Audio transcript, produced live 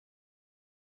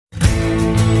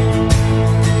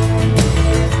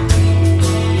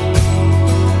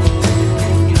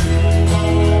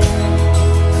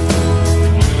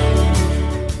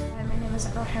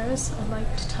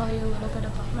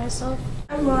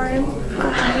Lauren.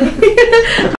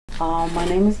 Hi. My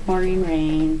name is Maureen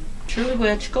Rain. Truly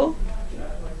Wetchko.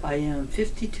 I am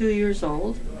 52 years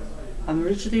old. I'm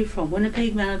originally from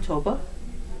Winnipeg, Manitoba.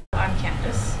 On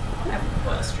campus at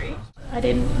Boyle Street. I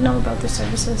didn't know about the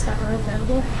services that were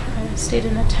available. I stayed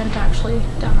in a tent actually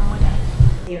down on my dad.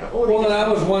 Well, I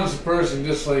was once a person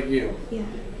just like you. Yeah.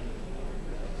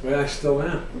 But I still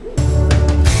am.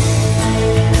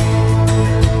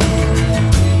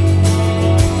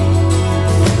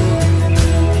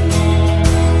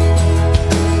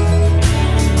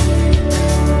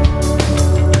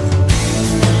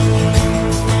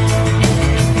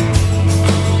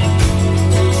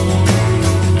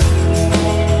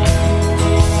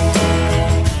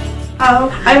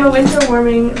 I'm a winter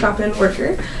warming drop-in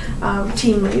worker,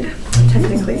 team lead,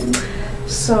 technically.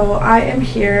 So I am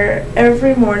here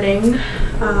every morning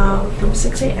from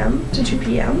 6 a.m. to 2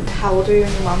 p.m. How old are you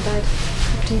when your mom died?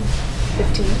 15.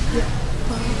 15? Yeah.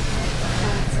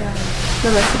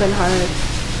 That must have been hard.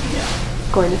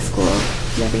 Going to school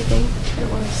and everything. It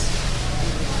was.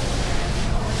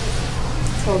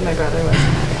 I told my brother was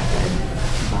when my dad died.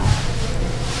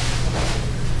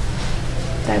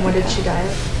 Then what did she die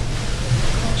of?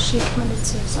 She committed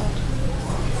suicide.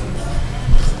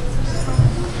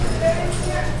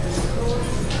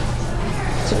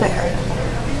 It's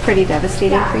like pretty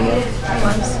devastating for you. It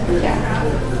was.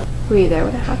 Yeah. Were you there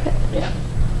when it happened? Yeah.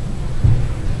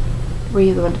 Were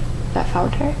you the one that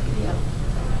found her? Yeah.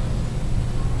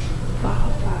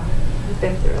 Wow. You've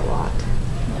been through a lot.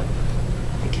 Yep.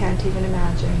 I can't even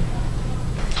imagine.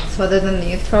 So other than the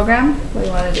youth program, What do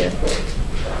you want to do?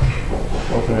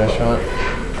 Open a restaurant,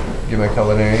 get my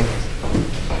culinary,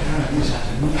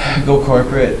 go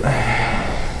corporate,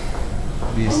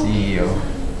 be a CEO.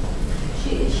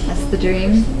 that's the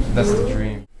dream. That's the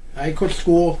dream. I quit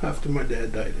school after my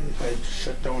dad died. I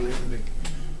shut down everything.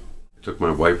 Took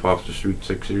my wife off the street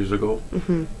 6 years ago,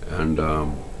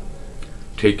 and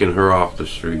taking her off the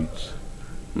streets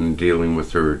and dealing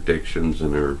with her addictions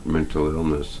and her mental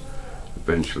illness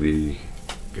eventually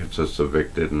gets us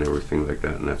evicted and everything like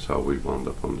that, and that's how we wound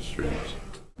up on the streets.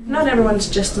 Not everyone's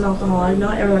just an alcoholic,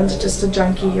 not everyone's just a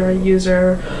junkie or a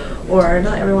user, or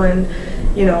not everyone,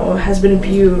 has been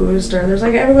abused, or there's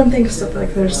everyone thinks that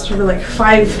there's sort of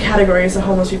 5 categories that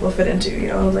homeless people fit into,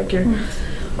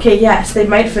 okay, yes, they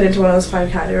might fit into one of those 5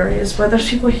 categories, but there's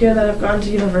people here that have gone to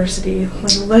university,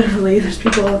 literally, there's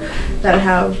people that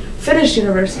have finished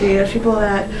university, there's people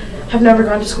that have never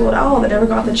gone to school at all, that never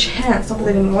got the chance, not that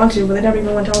they didn't want to, but they never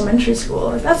even went to elementary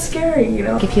school. That's scary,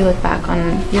 If you look back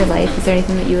on your life, is there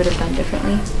anything that you would have done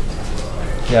differently?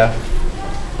 Yeah.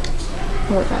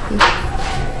 What would that be?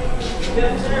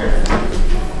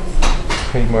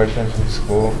 Paid more attention to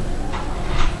school.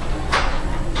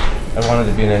 I wanted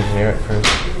to be an engineer at first.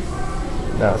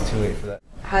 Now it's too late for that.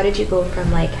 How did you go from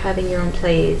having your own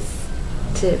place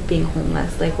to being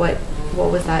homeless? What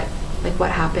was that?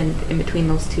 What happened in between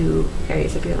those 2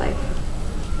 areas of your life?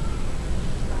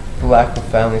 The lack of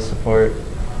family support,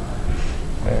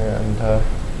 and I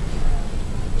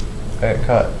got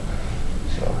caught,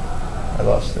 so I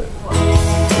lost it.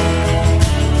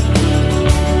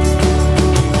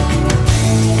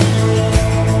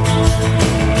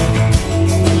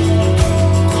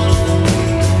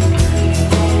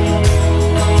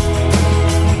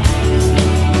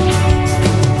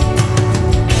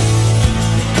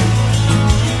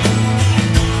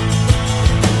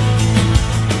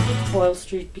 Boyle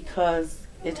Street because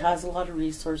it has a lot of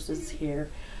resources here.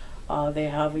 They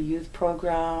have a youth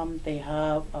program, they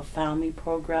have a family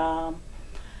program,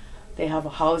 they have a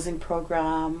housing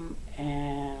program,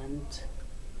 and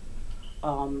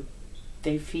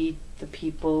they feed the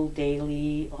people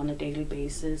daily, on a daily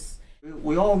basis.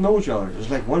 We all know each other. It's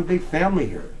like one big family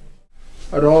here.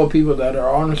 But all the people that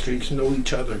are on the streets know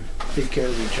each other, take care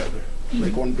of each other. It's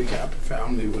like one big happy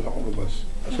family with all of us.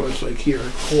 That's what it's like here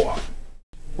at Co-op.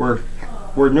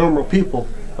 We're normal people,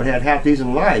 but had half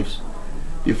decent lives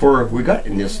before we got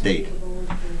in this state.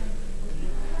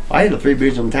 I had a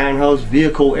 3-bedroom townhouse,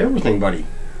 vehicle, everything, buddy.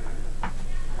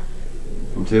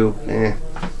 Until,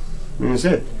 that's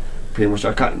it. Pretty much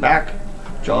start cutting back.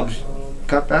 Jobs,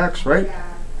 cutbacks, right?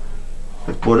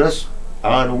 That put us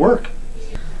out of work.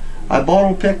 I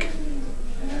bottle pick.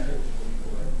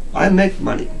 I make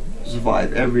money to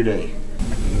survive every day.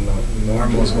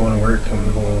 Normal is going to work,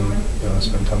 coming home,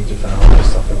 spend time with your family,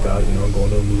 stuff like that, going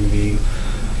to a movie.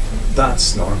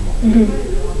 That's normal.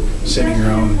 Sitting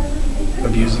around,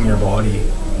 abusing your body,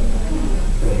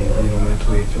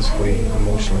 mentally, physically,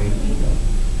 emotionally,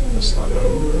 that's not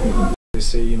normal. They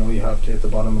say, you have to hit the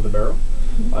bottom of the barrel.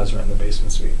 I was renting the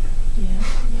basement suite. Yeah.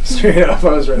 Straight up,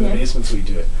 I was renting the basement suite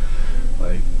to it.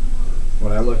 Like,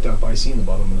 when I looked up, I seen the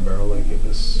bottom of the barrel. Like, it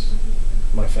was,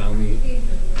 my family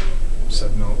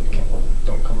said, no,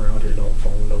 don't come around here, don't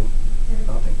phone, don't,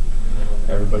 nothing.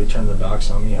 Everybody turned their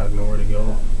backs on me, had nowhere to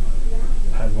go.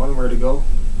 Had one where to go,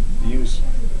 use.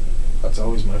 That's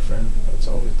always my friend.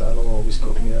 That'll always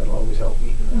cook me, that'll always help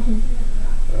me.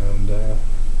 And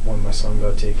when my son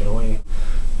got taken away,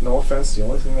 no offense, the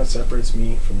only thing that separates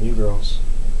me from you girls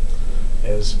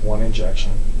is one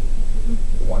injection,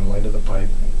 one light of the pipe,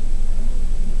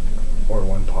 or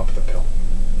one pop of the pill.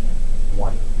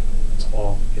 One. That's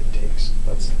all it takes.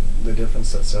 That's the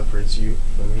difference that separates you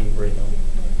from me right now.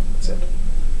 That's it.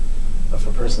 If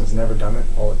a person's never done it,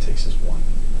 all it takes is one.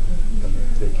 And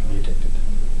they can be addicted.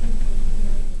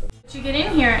 You get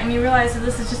in here and you realize that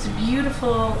this is just a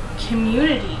beautiful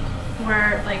community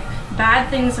where like bad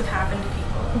things have happened to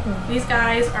people. These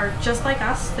guys are just like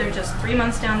us. They're just 3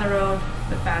 months down the road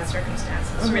with bad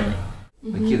circumstances, really.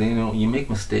 Like you make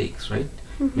mistakes, right?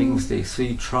 Make mistakes, so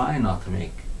you try not to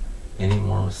make any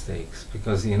more mistakes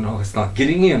because you know it's not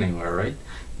getting you anywhere, right?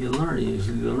 You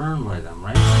learn by them,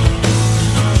 right?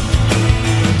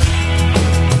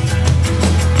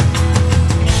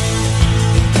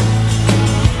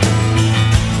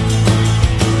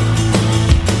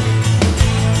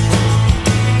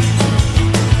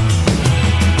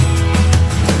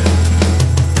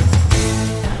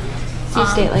 So you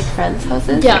stay at like friends'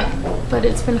 houses? Yeah, but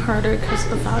it's been harder because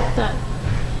of the fact that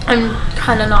I'm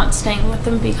kind of not staying with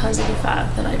them because of the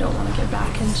fact that I don't want to get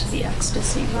back into the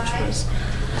ecstasy, which was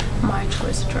my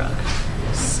choice of drug.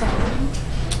 So,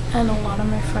 and a lot of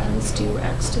my friends do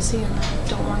ecstasy and I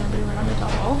don't want to be around it at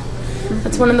all.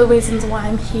 That's one of the reasons why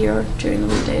I'm here during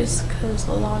the weekdays, because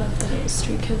a lot of the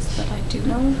street kids that I do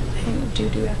know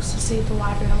do ecstasy at the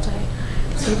library all day.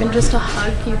 So even just a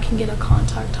hug, you can get a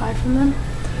contact high from them.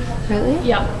 Really?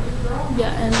 Yeah.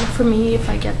 Yeah, and for me, if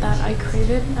I get that, I crave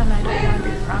it and I don't want to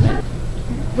be around it.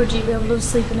 Would you be able to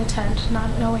sleep in a tent, not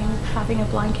knowing, having a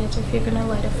blanket, if you're going to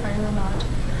light a fire or not,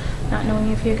 not knowing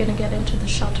if you're going to get into the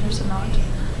shelters or not?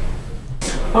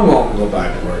 I won't go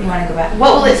back to work. You want to go back?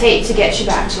 What will it take to get you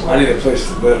back to work? I need a place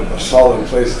to live, a solid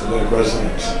place to live,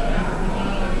 residence.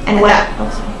 And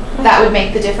that would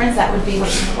make the difference? That would be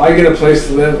what I get a place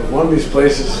to live, one of these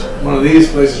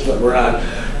places that we're at,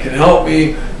 can help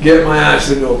me get my ass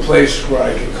into a place where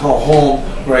I can call home,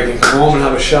 where I can come home and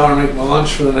have a shower, make my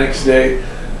lunch for the next day,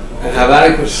 and have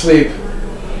adequate sleep,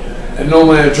 and know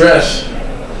my address.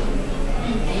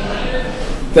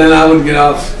 Then I would get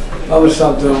off, I would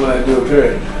stop doing what I do,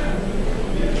 period.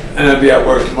 And I'd be at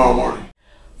work tomorrow morning.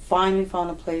 Finally found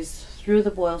a place through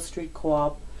the Boyle Street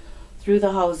Co-op, through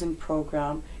the housing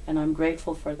program, and I'm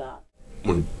grateful for that.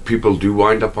 When people do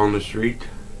wind up on the street,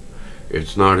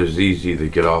 it's not as easy to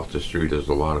get off the street as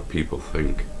a lot of people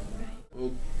think.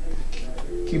 Well,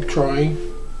 keep trying,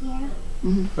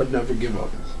 but never give up.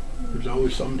 There's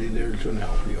always somebody there that's going to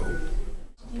help you out.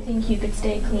 Do you think you could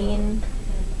stay clean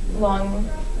long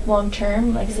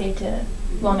term, like say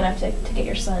long enough to get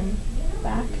your son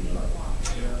back?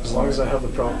 As long as I have the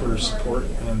proper support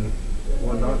and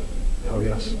whatnot, hell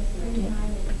yes. Yeah.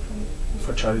 If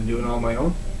I try to do it on my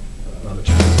own, not a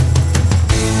chance.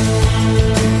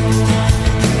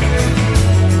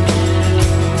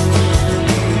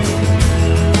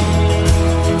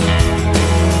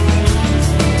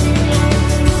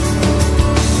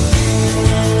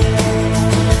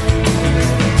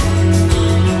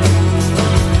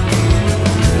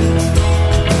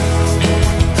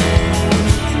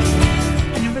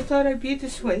 I'd be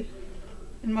this way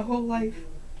in my whole life.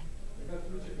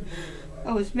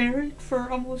 I was married for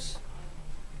I was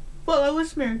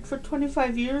married for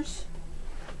 25 years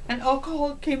and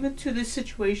alcohol came into this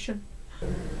situation.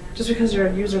 Just because you're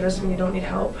a user doesn't mean you don't need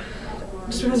help.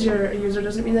 Just because you're a user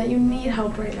doesn't mean that you need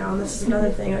help right now. And this is another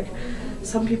thing, like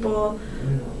some people,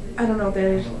 I don't know,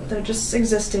 they're just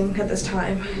existing at this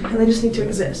time and they just need to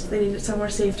exist. They need somewhere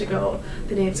safe to go,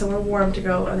 they need somewhere warm to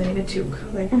go, and they need a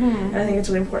toque. Like, and I think it's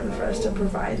really important for us to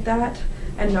provide that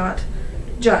and not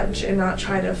judge and not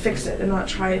try to fix it and not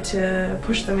try to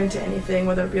push them into anything,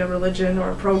 whether it be a religion or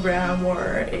a program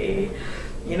or a,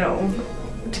 you know,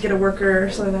 to get a worker or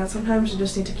something like that. Sometimes you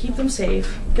just need to keep them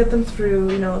safe, get them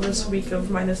through, you know, this week of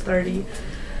minus 30,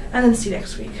 and then see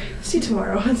next week, see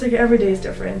tomorrow. It's like every day is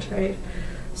different, right?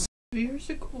 Years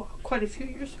ago, quite a few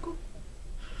years ago,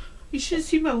 you should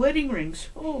see my wedding rings.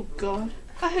 Oh God,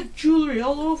 I had jewelry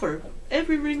all over,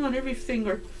 every ring on every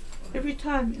finger, every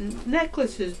time, and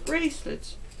necklaces,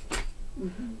 bracelets.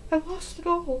 I lost it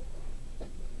all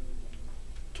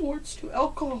to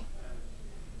alcohol.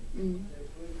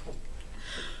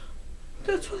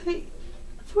 That's why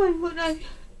when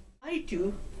I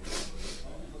do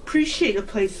appreciate a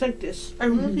place like this. I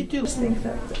really do. I just think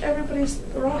that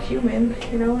we're all human,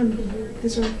 you know, and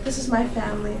this is my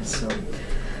family, so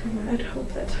I'd hope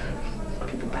that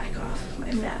people back off my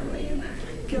family and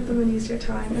give them an easier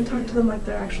time and talk to them like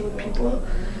they're actual people.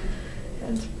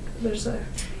 And there's a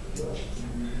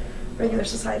regular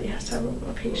society has to have a little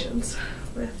more patience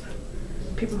with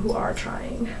people who are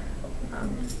trying.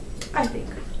 I think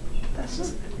that's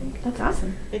just. That's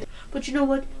awesome. But you know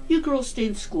what? You girls stay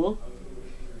in school.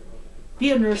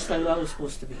 Be a nurse like I was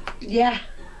supposed to be. Yeah.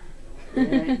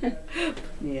 Right?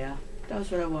 Yeah.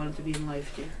 That's what I wanted to be in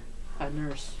life, dear. A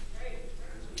nurse.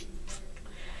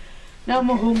 Now I'm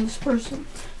a homeless person.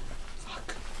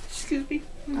 Fuck. Excuse me.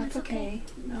 That's okay.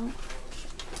 No.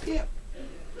 Yeah.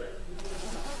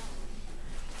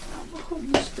 I'm a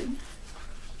homeless thing.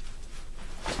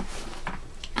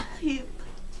 Yeah.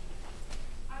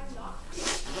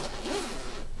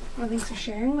 Well, thanks for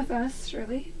sharing with us,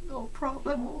 Shirley. No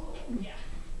problem.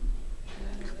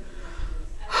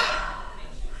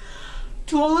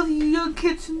 To all of you young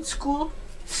kids in school,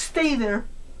 stay there,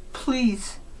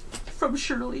 please. From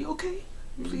Shirley, okay?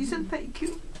 Please and thank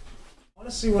you.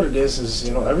 Honestly, what it is,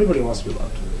 you know, everybody wants to be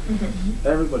loved.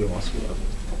 Everybody wants to be loved.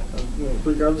 You know,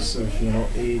 regardless of, you know,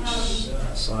 age,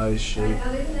 size, shape,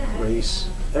 race,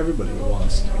 everybody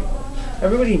wants to be loved.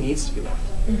 Everybody needs to be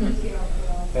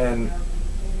loved. And,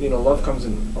 you know, love comes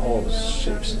in all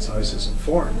shapes and sizes and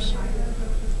forms.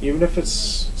 Even if it's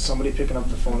somebody picking up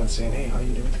the phone and saying, hey, how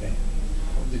you doing today?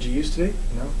 Oh, did you use today?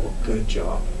 No? Well, good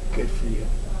job. Good for you.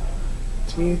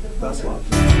 To me, that's love.